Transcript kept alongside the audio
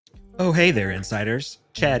Oh, hey there, insiders.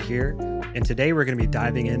 Chad here, and today we're going to be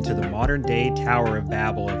diving into the modern day Tower of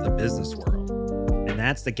Babel of the business world. And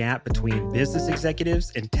that's the gap between business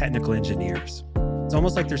executives and technical engineers. It's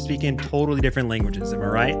almost like they're speaking totally different languages, am I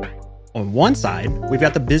right? On one side, we've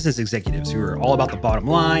got the business executives who are all about the bottom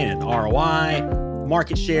line and ROI,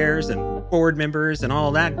 market shares and board members and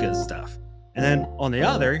all that good stuff. And then on the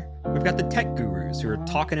other, we've got the tech gurus who are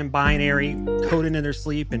talking in binary, coding in their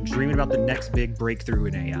sleep, and dreaming about the next big breakthrough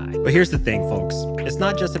in AI. But here's the thing, folks. It's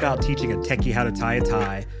not just about teaching a techie how to tie a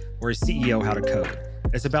tie or a CEO how to code.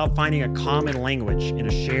 It's about finding a common language and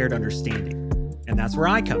a shared understanding. And that's where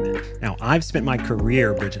I come in. Now, I've spent my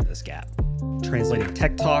career bridging this gap, translating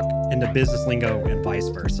tech talk into business lingo and vice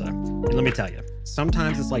versa. And let me tell you,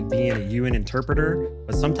 sometimes it's like being a UN interpreter,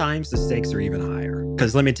 but sometimes the stakes are even higher.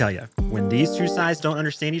 Because let me tell you, when these two sides don't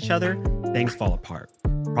understand each other, things fall apart.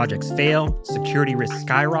 Projects fail, security risks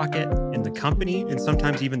skyrocket, and the company, and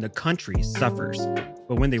sometimes even the country, suffers.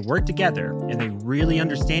 But when they work together and they really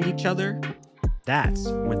understand each other, that's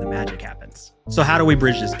when the magic happens. So how do we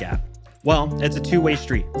bridge this gap? Well, it's a two-way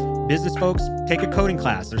street. Business folks, take a coding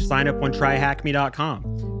class or sign up on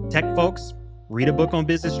tryhackme.com. Tech folks, read a book on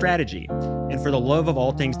business strategy. And for the love of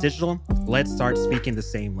all things digital, let's start speaking the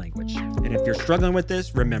same language. And if you're struggling with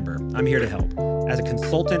this, remember, I'm here to help. As a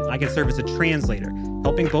consultant, I can serve as a translator,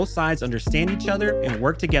 helping both sides understand each other and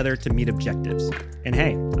work together to meet objectives. And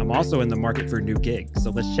hey, I'm also in the market for a new gig,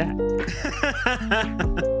 so let's chat.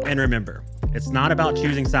 And remember, it's not about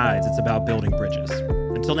choosing sides, it's about building bridges.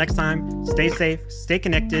 Until next time, stay safe, stay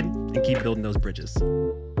connected, and keep building those bridges.